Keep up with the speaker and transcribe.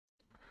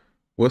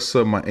What's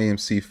up, my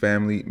AMC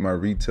family, my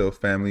retail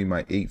family,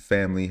 my 8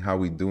 family? How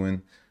we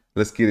doing?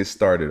 Let's get it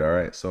started, all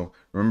right? So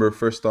remember,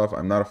 first off,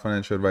 I'm not a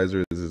financial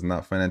advisor. This is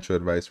not financial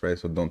advice, right?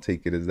 So don't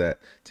take it as that.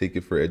 Take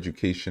it for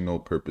educational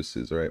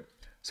purposes, all right?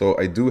 So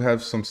I do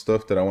have some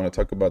stuff that I want to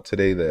talk about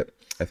today that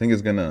I think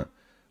is gonna,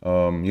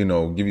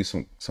 give you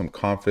some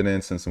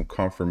confidence and some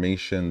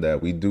confirmation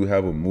that we do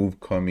have a move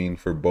coming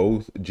for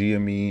both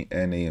GME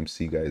and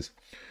AMC, guys.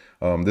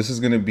 This is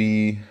going to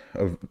be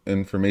an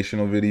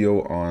informational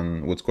video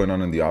on what's going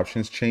on in the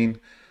options chain.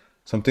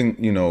 Something,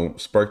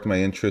 sparked my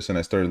interest and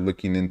I started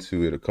looking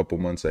into it a couple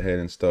months ahead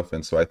and stuff.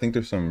 And so I think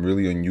there's some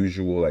really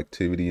unusual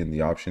activity in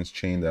the options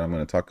chain that I'm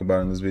going to talk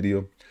about in this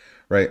video,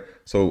 right?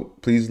 So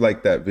please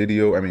like that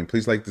video.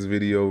 Please like this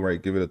video,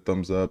 right? Give it a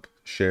thumbs up,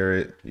 share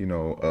it,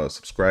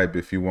 subscribe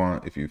if you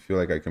want, if you feel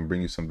like I can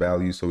bring you some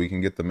value so we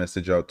can get the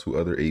message out to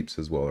other apes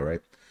as well, all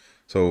right?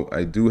 So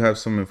I do have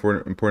some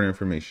important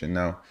information.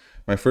 Now,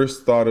 my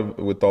first thought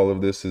with all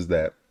of this is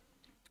that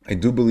I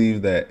do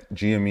believe that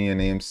GME and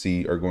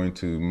AMC are going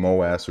to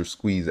Moass or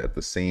squeeze at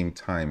the same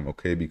time,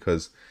 okay?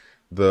 Because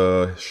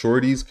the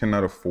shorties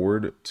cannot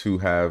afford to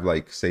have,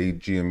 like, say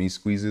GME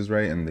squeezes,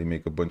 right? And they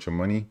make a bunch of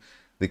money.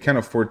 They can't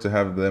afford to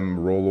have them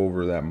roll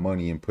over that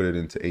money and put it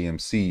into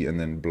AMC and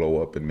then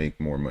blow up and make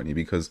more money.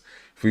 Because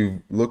if we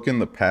look in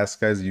the past,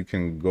 guys, you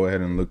can go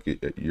ahead and look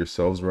at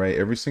yourselves, right?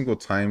 Every single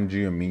time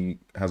GME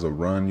has a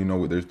run,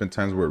 there's been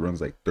times where it runs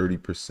like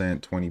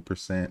 30%,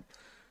 20%.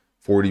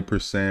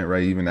 40%,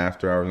 right? Even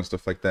after hours and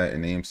stuff like that.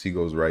 And AMC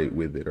goes right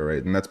with it, all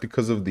right? And that's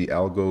because of the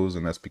algos,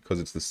 and that's because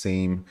it's the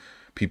same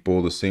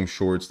people, the same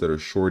shorts that are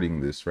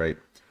shorting this, right?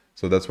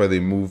 So that's why they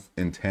move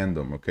in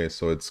tandem, okay?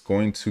 So it's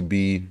going to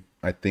be,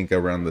 I think,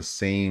 around the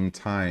same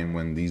time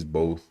when these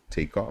both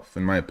take off,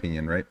 in my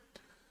opinion, right?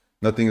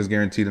 Nothing is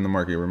guaranteed in the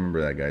market.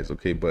 Remember that, guys,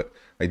 okay? But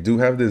I do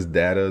have this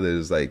data that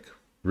is like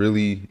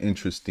really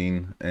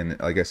interesting. And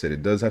like I said,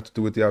 it does have to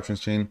do with the options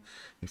chain.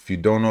 If you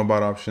don't know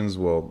about options,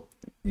 well,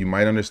 you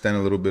might understand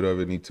a little bit of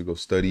it, need to go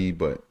study,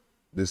 but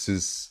this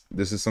is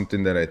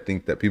something that I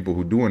think that people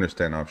who do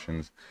understand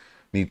options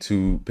need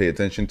to pay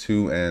attention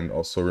to. And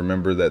also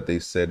remember that they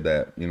said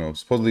that,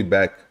 supposedly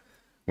back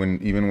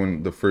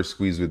when the first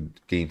squeeze with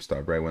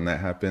GameStop, right? When that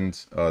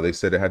happened, they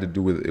said it had to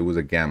do with, it was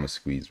a gamma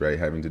squeeze, right?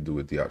 Having to do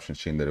with the options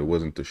chain, that it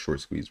wasn't the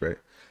short squeeze, right?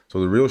 So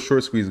the real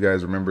short squeeze,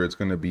 guys, remember, it's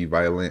going to be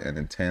violent and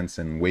intense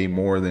and way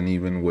more than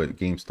even what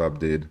GameStop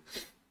did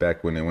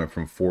back when it went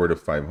from $4 to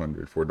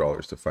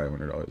 $500 to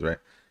 $500, right?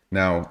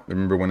 Now,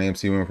 remember when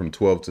AMC went from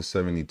 12 to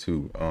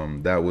 72,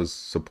 that was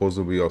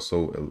supposedly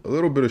also a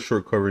little bit of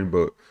short covering,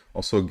 but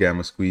also a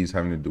gamma squeeze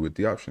having to do with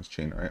the options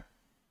chain, all right?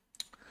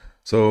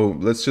 So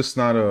let's just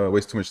not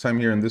waste too much time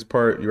here in this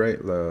part,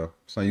 right?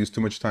 Let's not use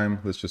too much time.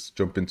 Let's just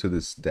jump into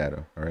this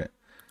data, all right?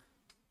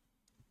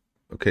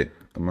 Okay,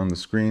 I'm on the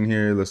screen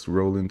here. Let's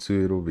roll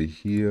into it over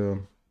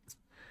here.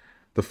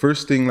 The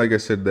first thing, like I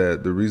said,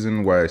 that the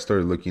reason why I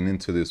started looking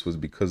into this was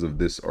because of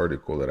this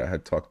article that I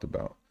had talked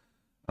about.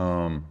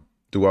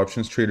 Do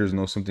options traders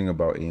know something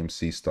about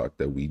AMC stock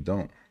that we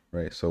don't,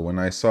 right? So when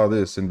I saw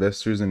this,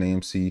 investors in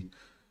AMC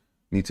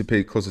need to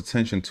pay close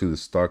attention to the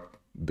stock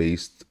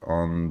based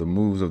on the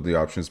moves of the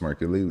options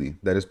market lately.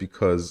 That is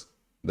because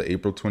the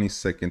April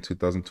 22nd,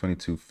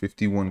 2022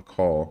 51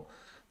 call,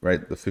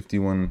 right? The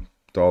 $51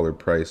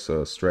 price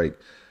strike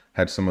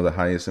had some of the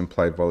highest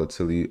implied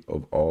volatility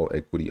of all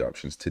equity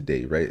options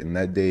today, right? In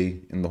that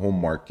day in the whole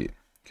market,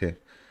 okay?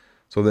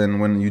 So then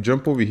when you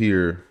jump over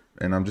here,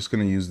 and I'm just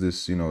going to use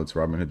this, it's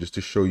Robinhood, just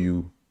to show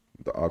you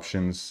the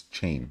options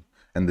chain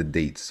and the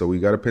dates. So we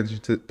got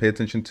to pay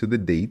attention to the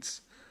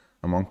dates.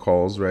 I'm on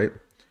calls, right?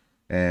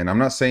 And I'm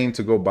not saying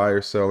to go buy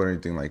or sell or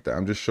anything like that.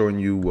 I'm just showing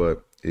you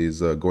what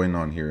is going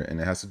on here. And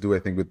it has to do, I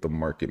think, with the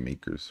market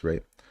makers,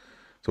 right?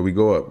 So we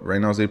go up.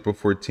 Right now is April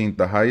 14th.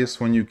 The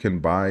highest one you can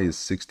buy is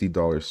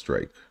 $60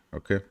 strike,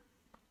 okay?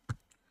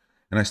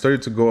 And I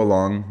started to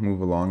move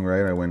along,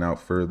 right? I went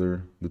out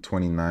further, the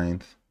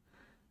 29th.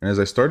 And as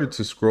I started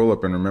to scroll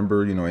up, and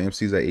remember,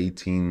 AMC's at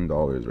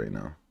 $18 right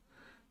now.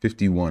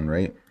 51,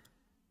 right?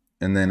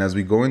 And then as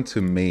we go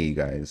into May,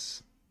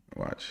 guys,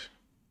 watch.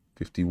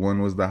 51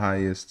 was the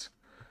highest.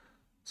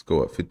 Let's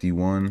go up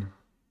 51.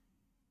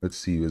 Let's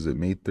see, was it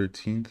May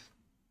 13th?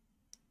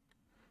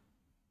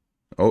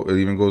 Oh, it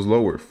even goes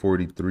lower,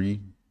 43.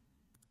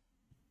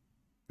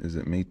 Is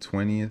it May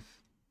 20th?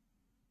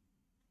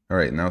 All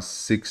right, now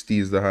 60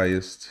 is the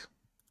highest.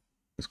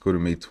 Let's go to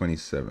May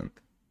 27th.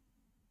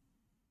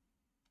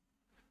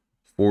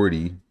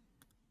 40.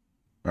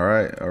 All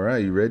right,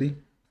 you ready?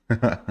 All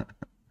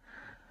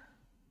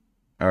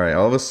right,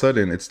 all of a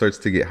sudden it starts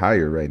to get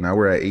higher, right? Now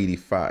we're at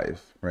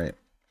 85, right?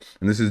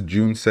 And this is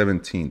June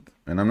 17th.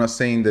 And I'm not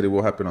saying that it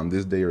will happen on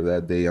this day or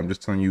that day. I'm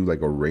just telling you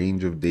like a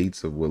range of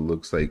dates of what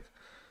looks like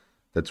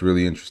that's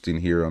really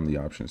interesting here on the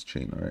options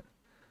chain, all right?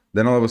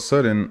 Then all of a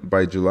sudden,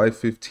 by July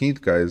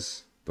 15th,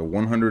 guys, the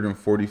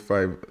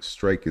 145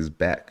 strike is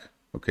back,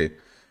 okay?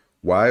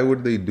 Why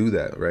would they do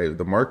that, right?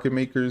 The market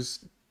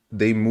makers,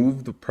 they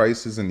move the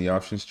prices in the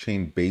options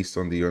chain based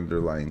on the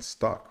underlying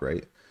stock,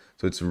 right?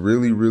 So it's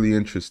really, really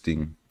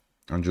interesting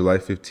on July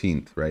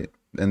 15th, right?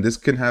 And this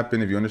can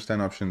happen if you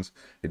understand options.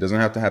 It doesn't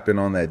have to happen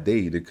on that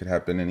date. It could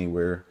happen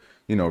anywhere,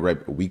 you know, right,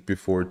 a week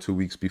before, 2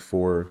 weeks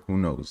before, who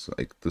knows?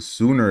 Like the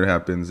sooner it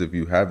happens, if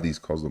you have these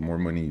calls, the more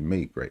money you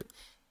make, right?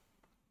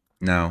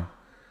 Now,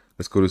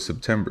 let's go to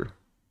September.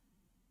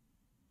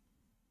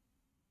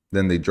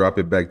 Then they drop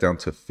it back down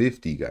to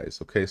 50, guys.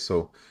 Okay,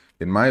 so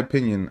in my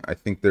opinion, I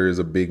think there is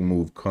a big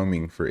move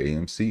coming for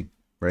AMC,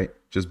 right?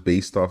 Just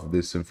based off of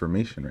this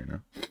information right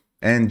now.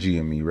 And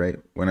GME, right?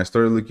 When I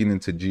started looking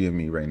into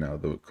GME right now,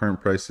 the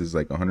current price is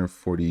like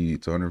 140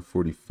 to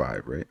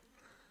 145, right?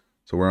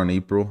 So we're on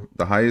April.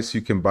 The highest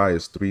you can buy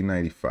is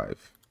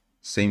 395.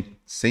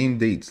 Same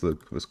dates.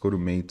 Look, let's go to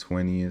May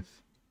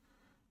 20th.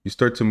 You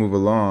start to move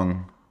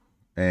along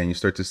and you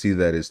start to see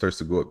that it starts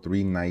to go up.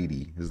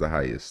 390 is the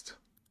highest.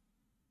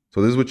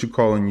 So this is what you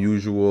call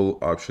unusual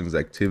options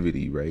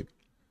activity, right?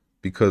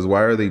 Because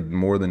why are they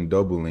more than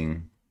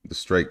doubling the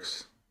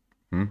strikes?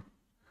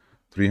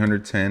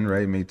 310,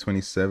 right? May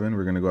 27.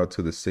 We're going to go out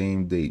to the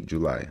same date,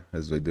 July,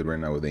 as I did right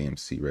now with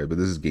AMC, right? But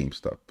this is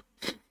GameStop.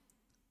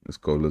 Let's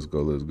go, let's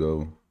go, let's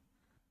go.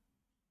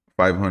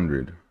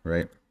 500,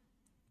 right?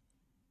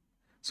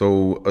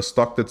 So a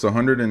stock that's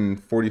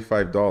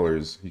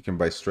 $145, you can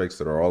buy strikes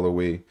that are all the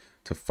way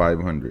to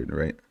 500,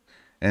 right?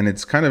 And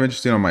it's kind of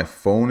interesting on my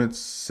phone. It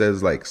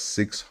says like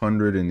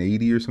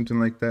 680 or something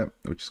like that,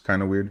 which is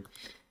kind of weird.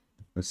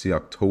 Let's see,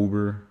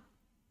 October.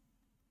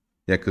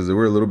 Yeah, because they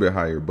were a little bit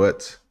higher.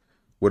 But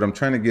what I'm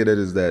trying to get at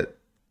is that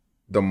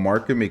the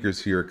market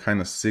makers here are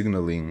kind of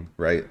signaling,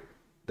 right,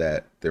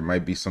 that there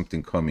might be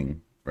something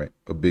coming, right?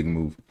 A big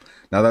move.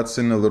 Now that's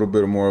in a little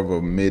bit more of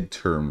a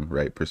midterm,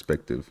 right,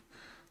 perspective.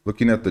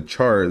 Looking at the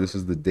chart, this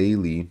is the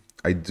daily.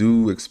 I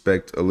do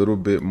expect a little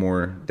bit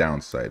more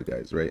downside,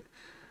 guys, right?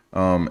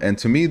 And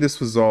to me, this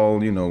was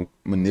all, you know,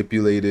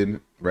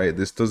 manipulated, right?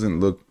 This doesn't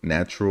look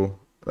natural.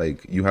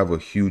 Like you have a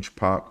huge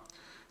pop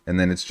and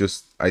then it's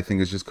just, I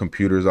think it's just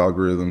computers,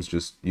 algorithms,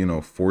 just, you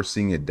know,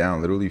 forcing it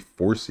down, literally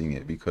forcing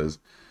it because,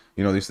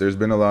 you know, there's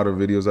been a lot of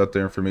videos out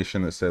there,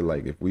 information that said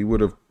like, if we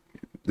would have,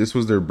 this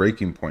was their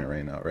breaking point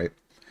right now, right?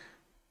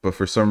 But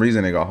for some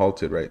reason it got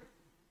halted, right?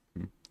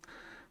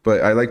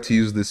 But I like to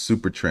use this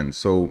super trend.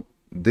 So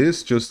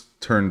this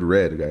just turned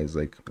red, guys.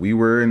 Like we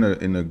were in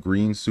a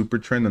green super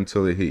trend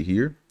until it hit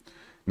here.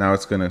 Now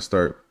it's gonna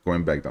start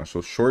going back down.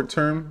 So short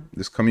term,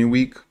 this coming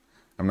week,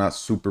 I'm not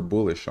super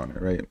bullish on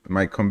it, right? It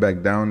might come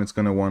back down. It's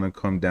gonna want to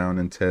come down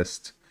and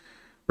test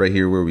right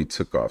here where we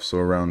took off. So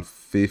around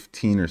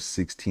 $15 or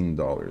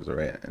 $16, all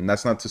right? And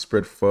that's not to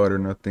spread FUD or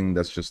nothing.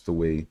 That's just the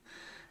way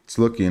it's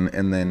looking.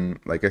 And then,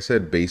 like I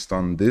said, based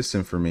on this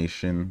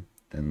information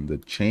and the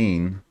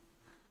chain,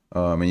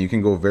 and you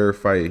can go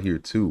verify it here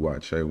too.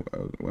 Watch, I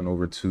went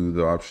over to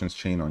the options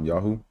chain on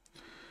Yahoo.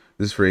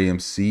 This is for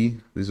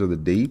AMC. These are the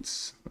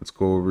dates. Let's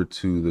go over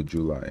to the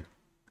July.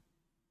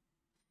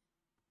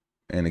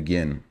 And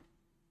again,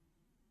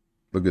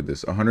 look at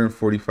this,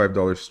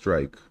 $145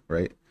 strike,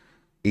 right?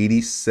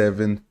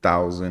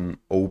 87,000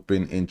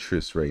 open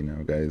interest right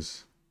now,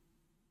 guys.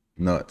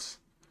 Nuts.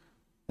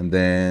 And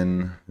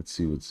then let's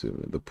see what's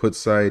the put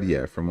side.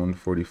 Yeah, from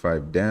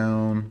 145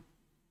 down.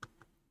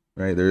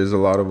 Right, there is a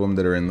lot of them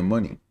that are in the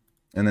money.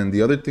 And then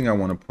the other thing I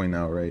want to point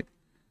out, right,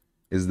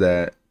 is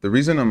that the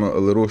reason I'm a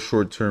little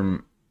short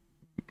term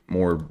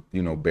more,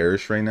 you know,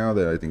 bearish right now,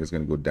 that I think is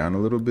going to go down a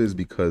little bit, is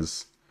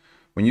because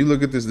when you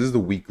look at this is the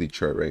weekly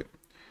chart, right?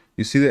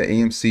 You see that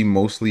AMC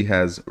mostly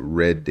has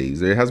red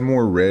days. It has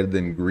more red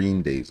than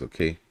green days,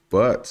 okay?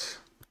 But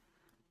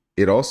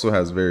it also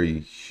has very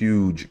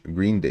huge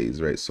green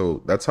days, right?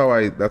 So that's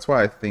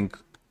why I think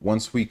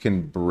once we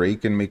can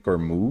break and make our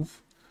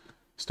move,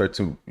 start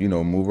to, you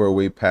know, move our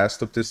way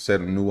past up this,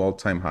 set new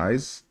all-time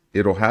highs,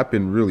 it'll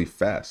happen really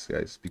fast,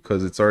 guys,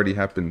 because it's already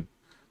happened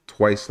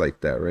twice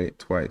like that, right?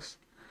 Twice.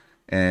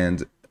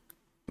 And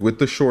with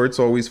the shorts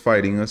always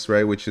fighting us,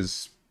 right, which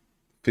is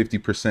 50%,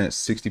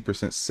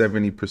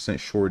 60%, 70%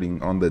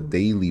 shorting on the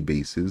daily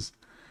basis,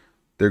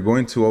 they're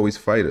going to always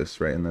fight us,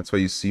 right? And that's why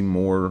you see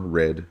more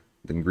red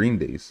than green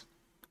days,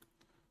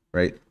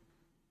 right?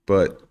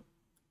 But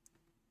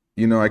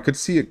you know, I could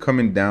see it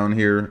coming down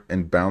here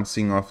and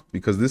bouncing off,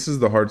 because this is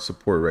the hard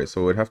support, right?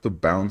 So it'd have to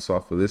bounce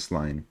off of this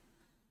line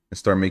and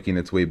start making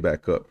its way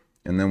back up.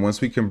 And then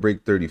once we can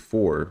break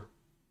 34,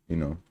 you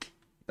know,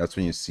 that's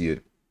when you see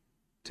it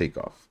take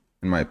off,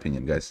 in my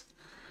opinion, guys.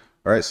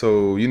 All right,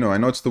 so, you know, I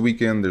know it's the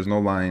weekend. There's no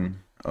line.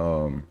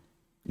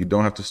 You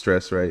don't have to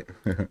stress, right?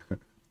 Let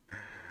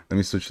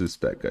me switch this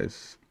back,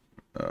 guys,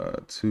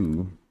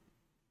 to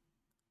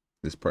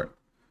this part.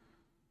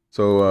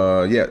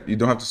 So yeah, you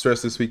don't have to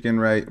stress this weekend,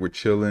 right? We're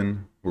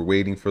chilling, we're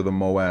waiting for the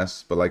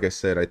Moass. But like I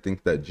said, I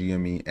think that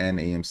GME and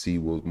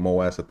AMC will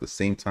Moass at the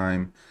same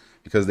time,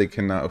 because they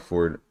cannot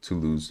afford to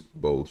lose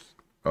both,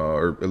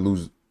 or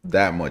lose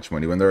that much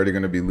money when they're already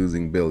going to be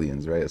losing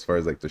billions, right? As far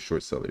as like the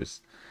short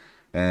sellers,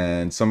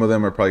 and some of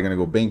them are probably going to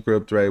go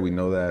bankrupt, right? We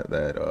know that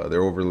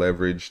they're over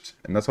leveraged,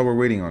 and that's all we're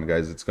waiting on,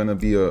 guys. It's going to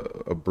be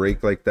a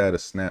break like that, a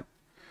snap.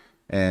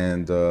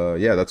 And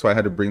yeah, that's why I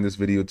had to bring this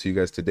video to you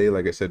guys today.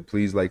 Like I said,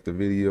 please like the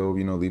video,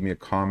 you know, leave me a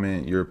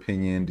comment, your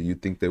opinion. Do you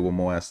think they will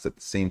Moass at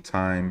the same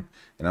time?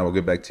 And I will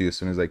get back to you as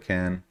soon as I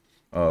can.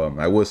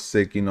 I was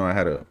sick, you know,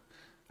 I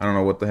don't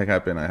know what the heck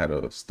happened. I had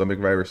a stomach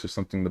virus or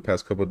something the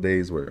past couple of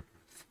days, where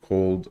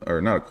cold, or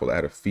not a cold, I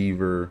had a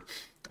fever.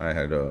 I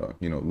had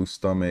you know, loose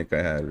stomach.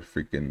 I had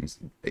freaking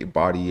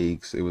body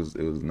aches. It was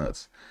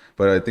nuts.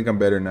 But I think I'm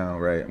better now,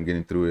 right? I'm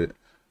getting through it.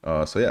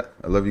 So yeah,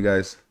 I love you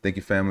guys. Thank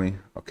you, family.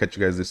 I'll catch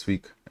you guys this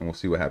week, and we'll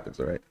see what happens.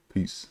 All right,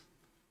 peace.